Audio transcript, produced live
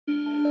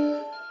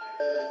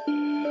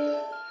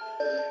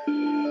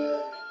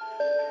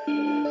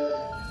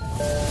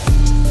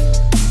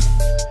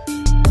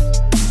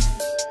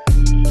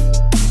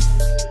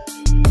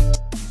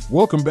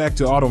Welcome back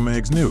to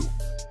AutomagzNew.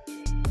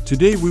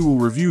 Today we will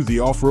review the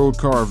off-road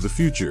car of the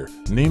future,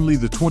 namely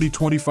the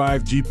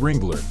 2025 Jeep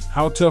Wrangler.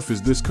 How tough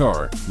is this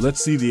car?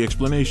 Let's see the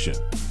explanation.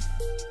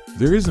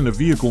 There isn't a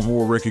vehicle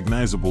more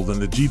recognizable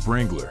than the Jeep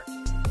Wrangler.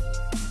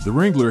 The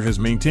Wrangler has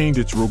maintained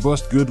its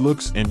robust good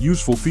looks and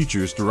useful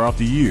features throughout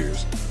the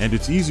years, and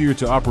it's easier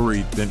to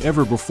operate than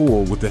ever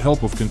before with the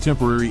help of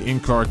contemporary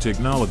in-car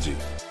technology.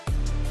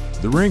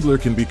 The Wrangler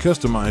can be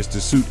customized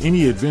to suit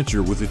any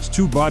adventure with its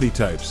two body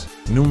types,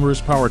 numerous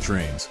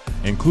powertrains,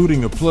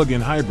 including a plug-in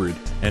hybrid,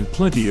 and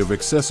plenty of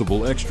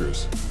accessible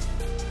extras.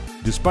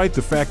 Despite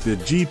the fact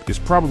that Jeep is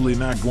probably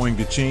not going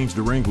to change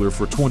the Wrangler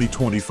for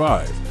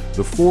 2025,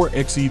 the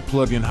 4xe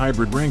plug-in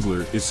hybrid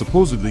Wrangler is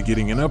supposedly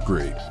getting an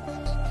upgrade.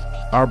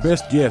 Our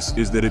best guess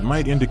is that it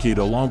might indicate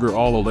a longer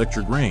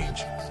all-electric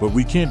range, but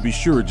we can't be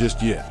sure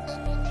just yet.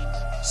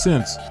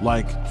 Since,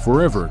 like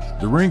forever,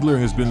 the Wrangler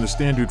has been the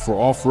standard for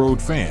off-road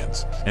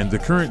fans, and the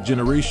current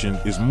generation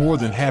is more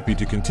than happy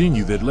to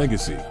continue that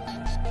legacy.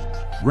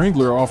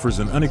 Wrangler offers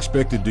an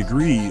unexpected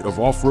degree of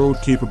off-road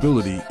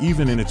capability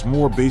even in its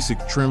more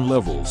basic trim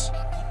levels.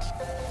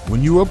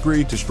 When you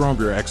upgrade to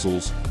stronger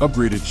axles,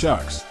 upgraded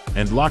shocks,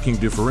 and locking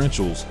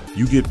differentials,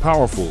 you get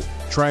powerful,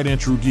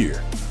 tried-and-true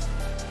gear.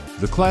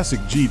 The classic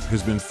Jeep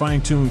has been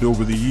fine-tuned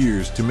over the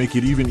years to make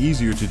it even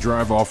easier to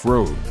drive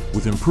off-road,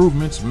 with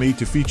improvements made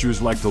to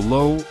features like the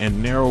low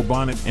and narrow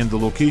bonnet and the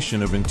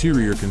location of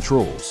interior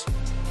controls.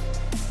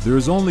 There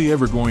is only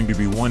ever going to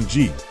be one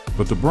Jeep,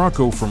 but the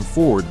Bronco from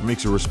Ford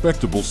makes a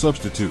respectable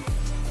substitute.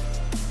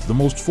 The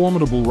most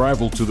formidable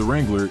rival to the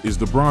Wrangler is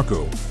the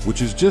Bronco,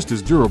 which is just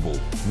as durable,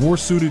 more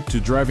suited to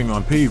driving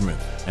on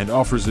pavement, and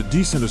offers a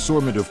decent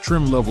assortment of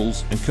trim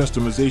levels and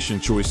customization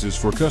choices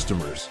for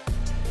customers.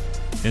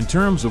 In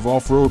terms of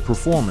off-road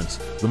performance,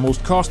 the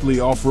most costly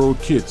off-road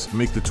kits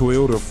make the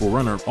Toyota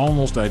 4Runner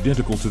almost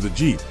identical to the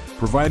Jeep,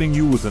 providing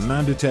you with a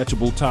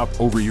non-detachable top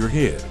over your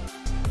head.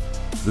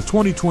 The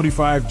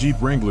 2025 Jeep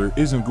Wrangler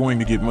isn't going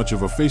to get much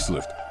of a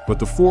facelift, but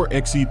the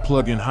 4xe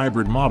plug-in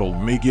hybrid model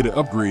may get an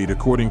upgrade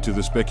according to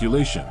the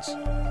speculations.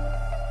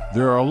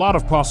 There are a lot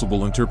of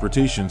possible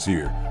interpretations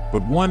here,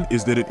 but one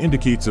is that it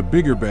indicates a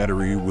bigger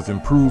battery with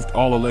improved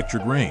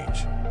all-electric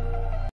range.